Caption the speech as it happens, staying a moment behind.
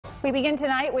We begin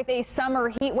tonight with a summer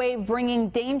heat wave bringing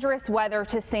dangerous weather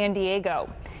to San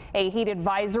Diego. A heat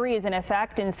advisory is in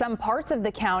effect in some parts of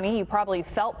the county. You probably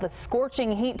felt the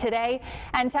scorching heat today,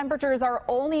 and temperatures are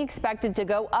only expected to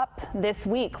go up this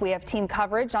week. We have team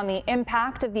coverage on the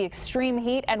impact of the extreme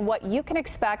heat and what you can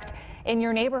expect in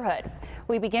your neighborhood.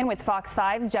 We begin with Fox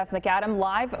 5's Jeff McAdam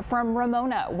live from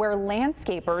Ramona, where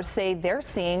landscapers say they're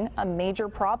seeing a major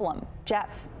problem. Jeff.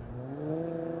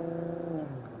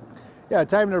 Yeah,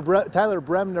 Tyler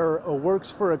Bremner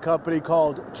works for a company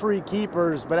called Tree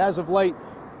Keepers, but as of late,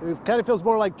 it kind of feels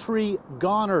more like tree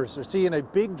goners. They're seeing a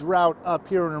big drought up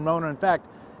here in Ramona. In fact,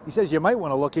 he says you might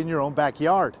want to look in your own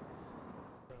backyard.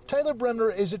 Tyler Bremner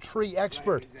is a tree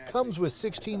expert, comes with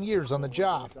 16 years on the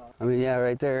job. I mean, yeah,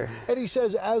 right there. And he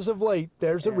says as of late,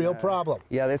 there's a real problem.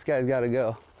 Yeah, this guy's got to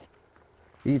go.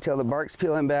 You can tell the bark's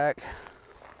peeling back.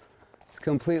 It's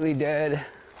completely dead.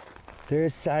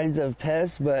 There's signs of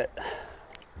pests, but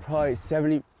probably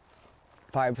 75%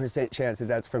 chance that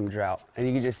that's from drought. And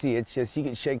you can just see, it's just, you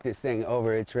can shake this thing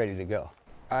over, it's ready to go.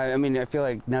 I mean, I feel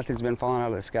like nothing's been falling out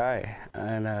of the sky.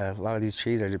 And a lot of these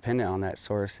trees are dependent on that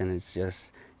source. And it's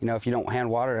just, you know, if you don't hand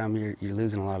water them, you're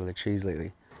losing a lot of the trees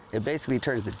lately. It basically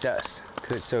turns to dust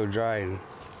because it's so dry. And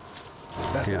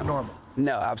that's not normal.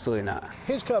 No, absolutely not.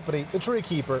 His company, the Tree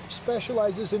Keeper,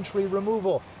 specializes in tree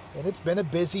removal. And it's been a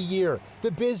busy year,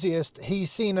 the busiest he's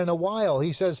seen in a while.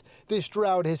 He says this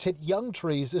drought has hit young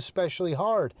trees especially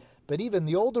hard, but even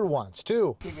the older ones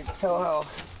too. You can tell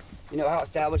how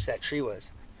established that tree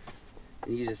was.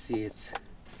 And you just see it's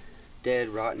dead,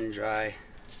 rotten, dry,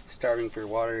 starving for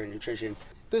water and nutrition.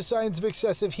 The signs of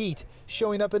excessive heat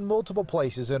showing up in multiple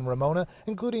places in Ramona,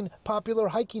 including popular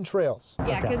hiking trails.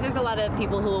 Yeah, because there's a lot of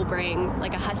people who will bring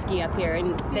like a husky up here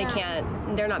and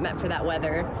they're not meant for that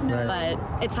weather, but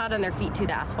it's hot on their feet to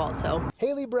the asphalt, so.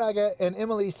 Haley Braga and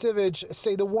Emily Sivage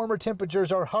say the warmer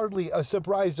temperatures are hardly a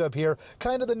surprise up here,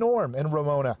 kind of the norm in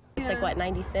Ramona. It's like what,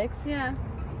 96? Yeah.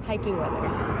 Hiking weather.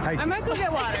 I might go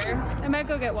get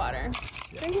water.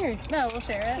 Right here. No, we'll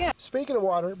share it. Yeah. Speaking of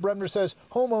water, Bremner says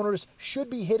homeowners should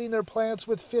be hitting their plants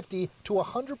with 50 to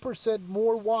 100%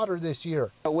 more water this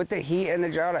year. With the heat and the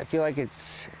drought, I feel like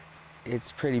it's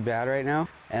pretty bad right now.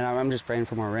 And I'm just praying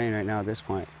for more rain right now at this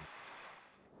point.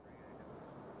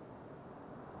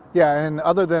 Yeah, and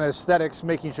other than aesthetics,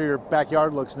 making sure your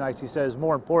backyard looks nice, he says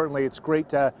more importantly, it's great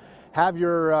to have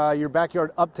your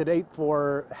backyard up to date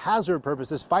for hazard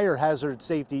purposes, fire hazard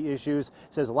safety issues.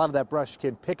 He says a lot of that brush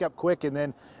can pick up quick and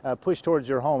then push towards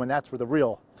your home, and that's where the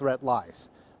real threat lies.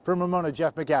 From Ramona,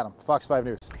 Jeff McAdam, Fox 5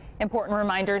 News. Important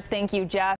reminders. Thank you, Jeff.